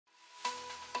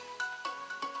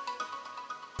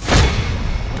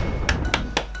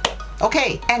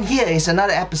Okay, and here is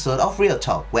another episode of Real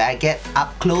Talk where I get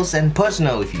up close and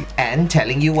personal with you and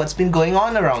telling you what's been going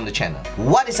on around the channel.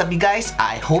 What is up, you guys?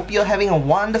 I hope you're having a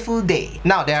wonderful day.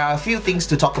 Now, there are a few things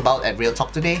to talk about at Real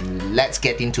Talk today. Let's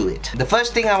get into it. The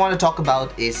first thing I want to talk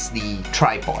about is the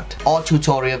tripod or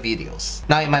tutorial videos.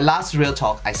 Now, in my last Real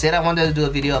Talk, I said I wanted to do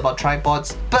a video about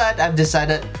tripods, but I've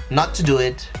decided not to do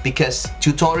it because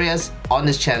tutorials on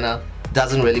this channel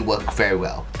doesn't really work very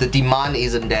well. The demand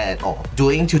isn't there at all.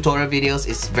 Doing tutorial videos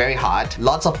is very hard,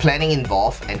 lots of planning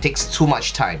involved, and takes too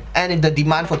much time. And if the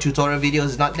demand for tutorial videos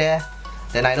is not there,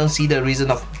 then I don't see the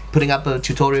reason of putting up a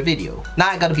tutorial video. Now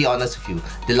I gotta be honest with you,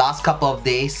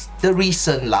 the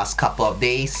recent last couple of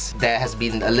days, there has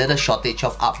been a little shortage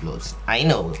of uploads. I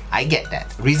know, I get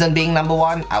that. Reason being, number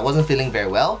one, I wasn't feeling very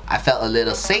well. I felt a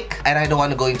little sick, and I don't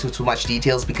want to go into too much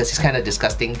details because it's kind of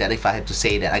disgusting that if I had to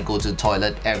say that I go to the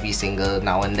toilet every single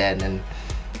now and then, and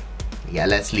yeah,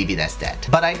 let's leave it as that.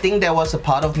 But I think there was a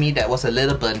part of me that was a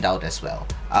little burned out as well.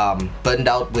 Burned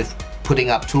out with putting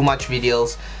up too much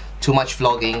videos, too much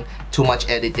vlogging, too much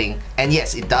editing. And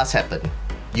yes, it does happen.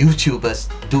 YouTubers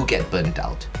do get burnt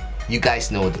out. You guys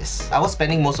know this. I was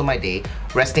spending most of my day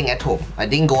resting at home. I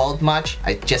didn't go out much,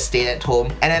 I just stayed at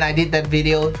home. And then I did that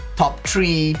video, top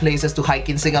 3 places to hike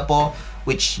in Singapore,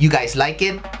 which you guys like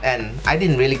it, and I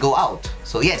didn't really go out.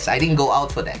 So yes, I didn't go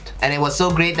out for that. And it was so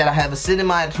great that I have a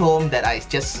cinema at home that I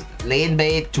just lay in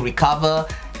bed to recover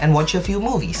and watch a few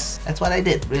movies. That's what I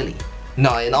did, really.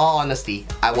 No, in all honesty,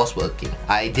 I was working.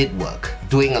 I did work.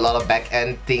 Doing a lot of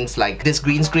back-end things like this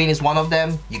green screen is one of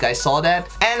them. You guys saw that.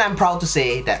 And I'm proud to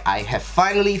say that I have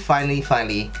finally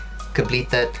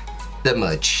completed the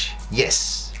merch.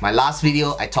 Yes, my last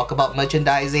video, I talked about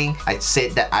merchandising. I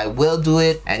said that I will do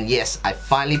it. And yes, I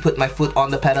finally put my foot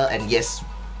on the pedal, and yes,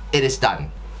 it is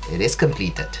done. It is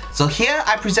completed. So here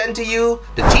I present to you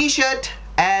the t-shirt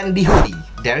and the hoodie.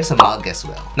 There is a mug as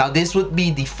well. Now this would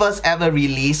be the first ever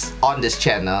release on this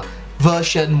channel,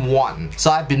 version 1. So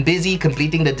I've been busy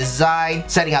completing the design,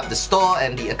 setting up the store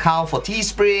and the account for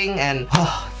Teespring, and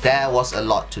there was a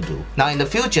lot to do. Now in the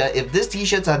future, if these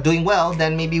t-shirts are doing well,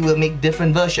 then maybe we'll make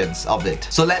different versions of it.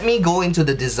 So let me go into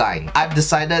the design. I've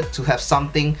decided to have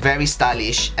something very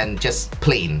stylish and just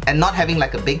plain, and not having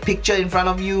like a big picture in front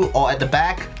of you or at the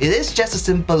back. It is just a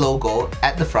simple logo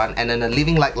at the front and then a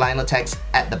Living Like Lionel text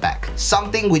at the back.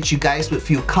 Something which you guys would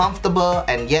feel comfortable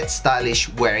and yet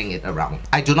stylish wearing it around.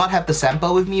 I do not have the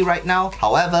sample with me right now.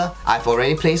 However, I've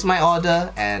already placed my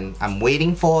order and I'm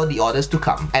waiting for the orders to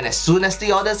come. And as soon as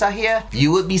the orders are here,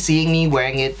 you will be seeing me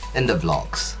wearing it in the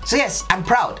vlogs. So yes, I'm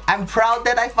proud. I'm proud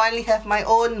that I finally have my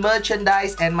own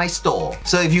merchandise and my store.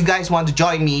 So if you guys want to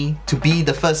join me to be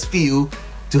the first few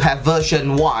to have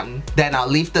version 1, then I'll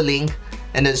leave the link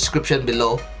in the description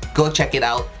below. Go check it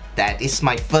out. That is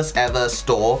my first ever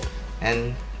store,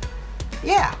 and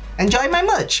yeah, enjoy my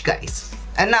merch, guys.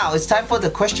 And now it's time for the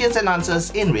questions and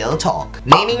answers in Real Talk.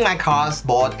 Naming my cars,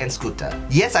 board and scooter.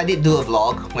 Yes, I did do a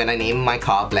vlog when I named my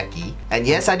car Blackie. And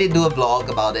yes, I did do a vlog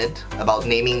about it, about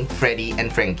naming Freddy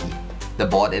and Frankie, the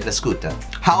board and the scooter.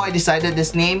 How I decided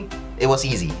this name? It was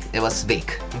easy. It was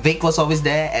Vic. Vic was always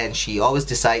there and she always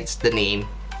decides the name,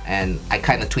 and I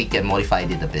kind of tweaked and modified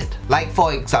it a bit. Like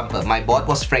for example, my board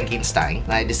was Frankenstein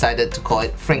and I decided to call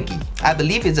it Frankie. I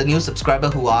believe it's a new subscriber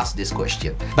who asked this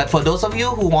question. But for those of you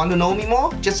who want to know me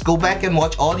more, just go back and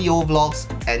watch all the old vlogs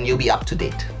and you'll be up to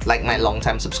date, like my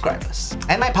long-time subscribers.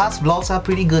 And my past vlogs are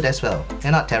pretty good as well.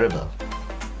 They're not terrible.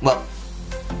 Well,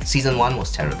 season 1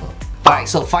 was terrible. Alright,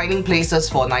 so finding places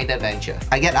for night adventure.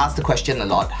 I get asked the question a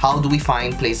lot, how do we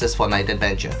find places for night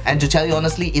adventure? And to tell you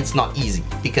honestly, it's not easy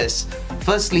because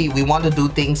firstly, we want to do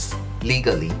things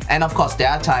legally. And of course, there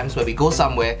are times where we go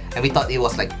somewhere and we thought it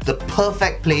was like the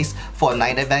perfect place for a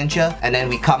night adventure, and then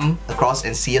we come across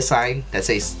and see a sign that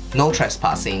says no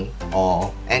trespassing,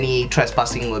 or any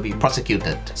trespassing will be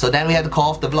prosecuted. So then we had to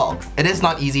call off the vlog. It is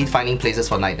not easy finding places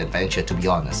for night adventure, to be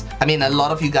honest. I mean, a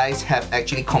lot of you guys have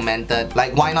actually commented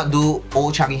like, why not do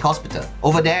Old Changi Hospital?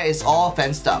 Over there is all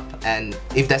fenced up, and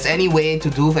if there's any way to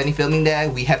do any filming there,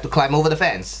 we have to climb over the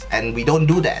fence, and we don't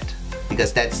do that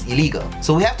because that's illegal.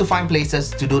 So we have to find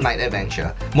places to do night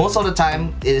adventure. Most of the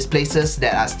time, it is places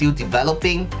that are still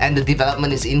developing and the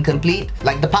development is incomplete,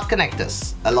 like the park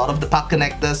connectors. A lot of the park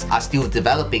connectors are still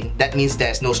developing. That means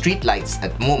there's no street lights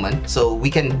at the moment, so we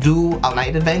can do our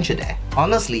night adventure there.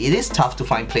 Honestly, it is tough to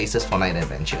find places for night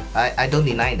adventure. I don't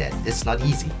deny that. It's not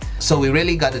easy. So we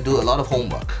really got to do a lot of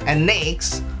homework. And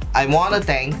next, I want to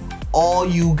thank all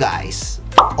you guys,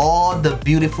 all the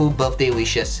beautiful birthday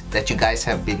wishes that you guys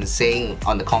have been saying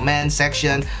on the comment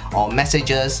section or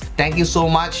messages. Thank you so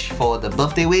much for the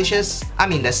birthday wishes. I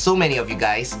mean, there's so many of you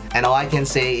guys, and all I can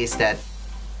say is that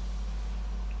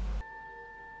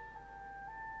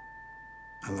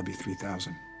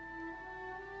 3,000.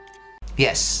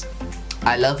 Yes,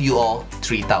 I love you all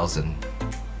 3,000.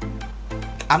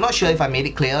 I'm not sure if I made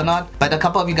it clear or not, but a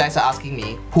couple of you guys are asking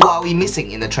me, who are we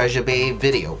missing in the Treasure Bay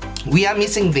video? We are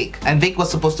missing Vic, and Vic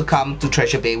was supposed to come to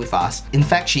Treasure Bay with us. In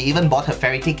fact, she even bought her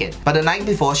ferry ticket. But the night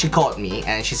before, she called me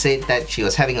and she said that she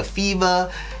was having a fever,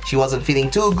 she wasn't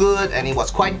feeling too good, and it was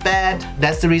quite bad.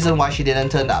 That's the reason why she didn't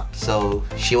turn up. So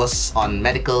she was on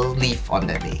medical leave on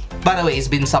that day. By the way, it's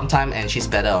been some time and she's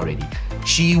better already.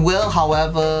 She will,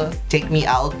 however, take me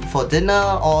out for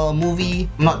dinner or a movie.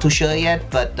 I'm not too sure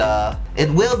yet, but it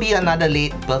will be another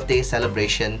late birthday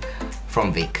celebration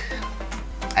from Vic.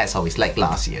 As always, like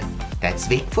last year. That's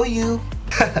Vic for you.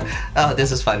 Oh,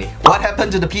 this is funny. What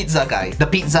happened to the pizza guy? The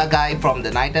pizza guy from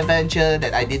the night adventure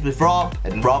that I did with Rob,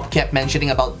 and Rob kept mentioning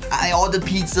about I ordered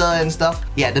pizza and stuff.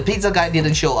 Yeah, the pizza guy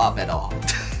didn't show up at all.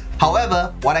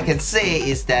 However, what I can say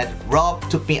is that Rob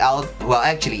took me out. Well,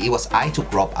 actually, it was I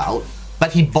took Rob out.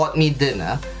 But he bought me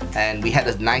dinner and we had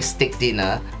a nice steak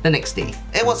dinner the next day.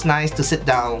 It was nice to sit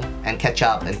down and catch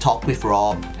up and talk with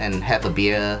Rob and have a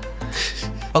beer.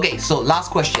 Okay, so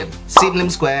last question. Sim Lim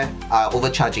Square are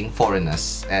overcharging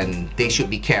foreigners and they should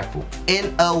be careful.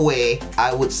 In a way,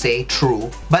 I would say true.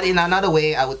 But in another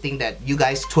way, I would think that you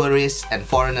guys tourists and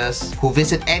foreigners who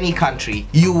visit any country,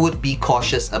 you would be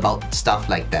cautious about stuff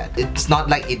like that. It's not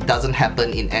like it doesn't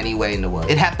happen in anywhere in the world.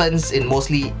 It happens in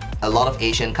mostly a lot of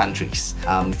Asian countries.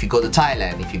 If you go to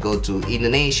Thailand, if you go to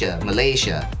Indonesia,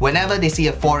 Malaysia, whenever they see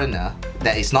a foreigner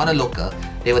that is not a local,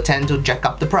 they will tend to jack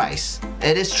up the price.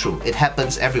 It is true, it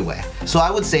happens everywhere. So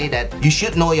I would say that you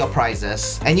should know your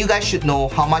prices and you guys should know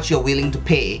how much you're willing to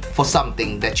pay for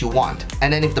something that you want.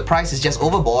 And then if the price is just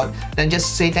overboard, then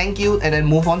just say thank you and then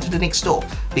move on to the next store,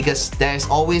 because there's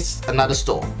always another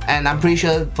store. And I'm pretty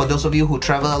sure for those of you who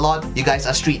travel a lot, you guys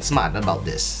are street smart about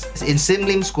this. In Sim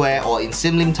Lim Square or in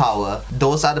Sim Lim Tower,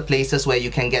 those are the places where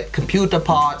you can get computer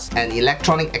parts and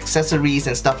electronic accessories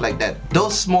and stuff like that.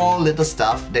 Those small little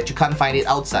stuff that you can't find it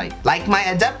outside. Like my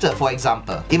adapter, for example.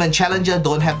 Even Challenger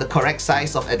don't have the correct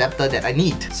size of adapter that I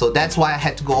need. So that's why I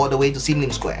had to go all the way to Sim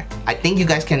Lim Square. I think you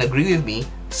guys can agree with me.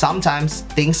 Sometimes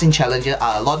things in Challenger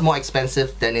are a lot more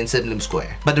expensive than in Sim Lim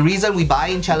Square. But the reason we buy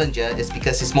in Challenger is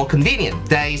because it's more convenient.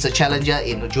 There is a Challenger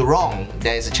in Jurong,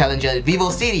 there is a Challenger in Vivo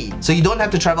City. So you don't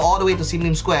have to travel all the way to Sim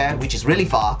Lim Square, which is really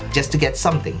far, just to get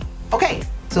something. Okay,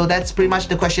 so that's pretty much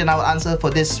the question I will answer for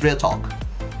this Real Talk.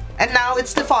 And now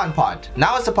it's the fun part.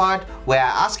 Now it's the part where I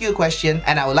ask you a question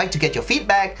and I would like to get your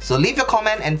feedback. So leave your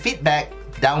comment and feedback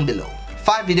down below.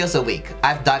 5 videos a week.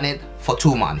 I've done it for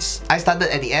 2 months. I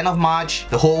started at the end of March,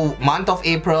 the whole month of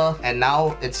April, and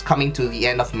now it's coming to the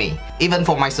end of May. Even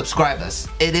for my subscribers,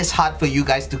 it is hard for you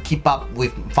guys to keep up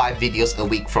with 5 videos a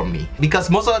week from me. Because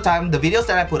most of the time, the videos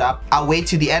that I put up, I'll wait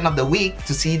till the end of the week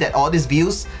to see that all these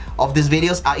views of these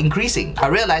videos are increasing. I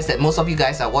realize that most of you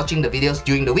guys are watching the videos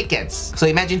during the weekends. So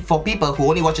imagine for people who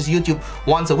only watches YouTube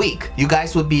once a week, you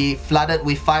guys would be flooded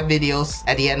with 5 videos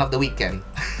at the end of the weekend.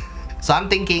 So I'm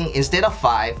thinking instead of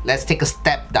 5, let's take a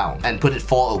step down and put it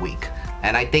 4 a week.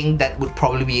 And I think that would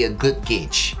probably be a good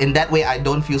gauge. In that way, I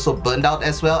don't feel so burned out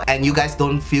as well, and you guys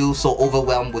don't feel so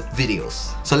overwhelmed with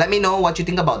videos. So let me know what you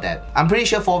think about that. I'm pretty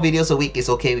sure 4 videos a week is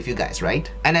okay with you guys, right?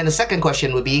 And then the second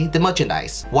question would be the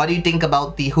merchandise. What do you think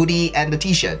about the hoodie and the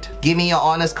t-shirt? Give me your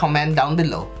honest comment down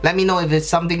below. Let me know if it's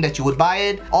something that you would buy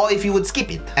it or if you would skip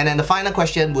it. And then the final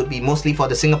question would be mostly for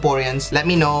the Singaporeans. Let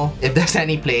me know if there's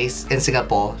any place in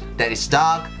Singapore that is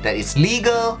dark, that is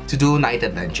legal to do night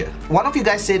adventure. One of you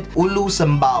guys said Ulu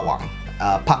Sembawang,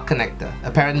 Park Connector.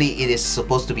 Apparently it is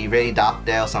supposed to be very dark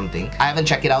there or something. I haven't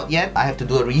checked it out yet. I have to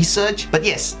do a research. But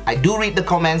yes, I do read the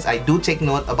comments. I do take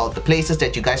note about the places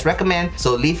that you guys recommend.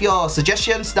 So leave your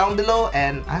suggestions down below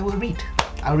and I will read.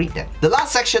 I'll read them. The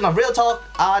last section of Real Talk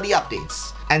are the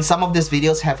updates. And some of these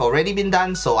videos have already been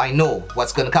done, so I know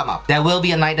what's gonna come up. There will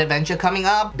be a night adventure coming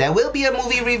up. There will be a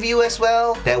movie review as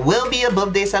well. There will be a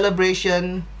birthday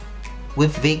celebration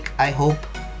with Vic, I hope.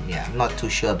 Yeah, I'm not too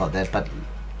sure about that, but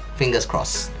fingers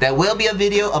crossed. There will be a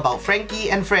video about Frankie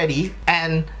and Freddy,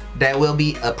 and there will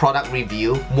be a product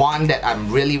review, one that I'm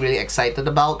really excited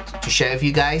about to share with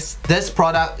you guys. This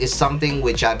product is something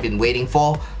which I've been waiting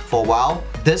for a while.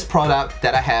 This product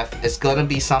that I have is gonna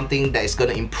be something that is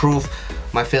gonna improve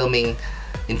my filming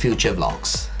in future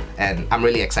vlogs, and I'm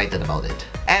really excited about it.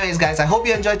 Anyways guys, I hope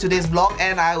you enjoyed today's vlog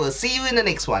and I will see you in the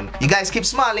next one. You guys keep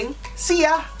smiling. See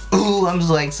ya! Ooh, I'm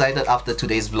so excited after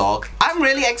today's vlog. I'm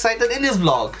really excited in this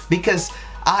vlog because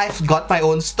I've got my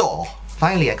own store.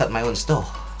 Finally, I got my own store.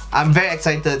 I'm very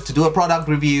excited to do a product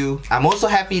review. I'm also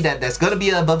happy that there's gonna be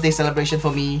a birthday celebration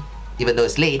for me, even though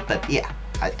it's late, but yeah,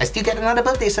 I still get another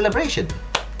birthday celebration.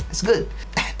 It's good.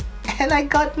 and I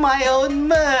got my own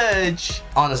merch!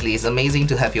 Honestly, it's amazing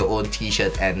to have your own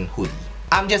t-shirt and hoodie.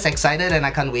 I'm just excited and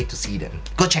I can't wait to see them.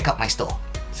 Go check out my store.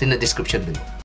 It's in the description below.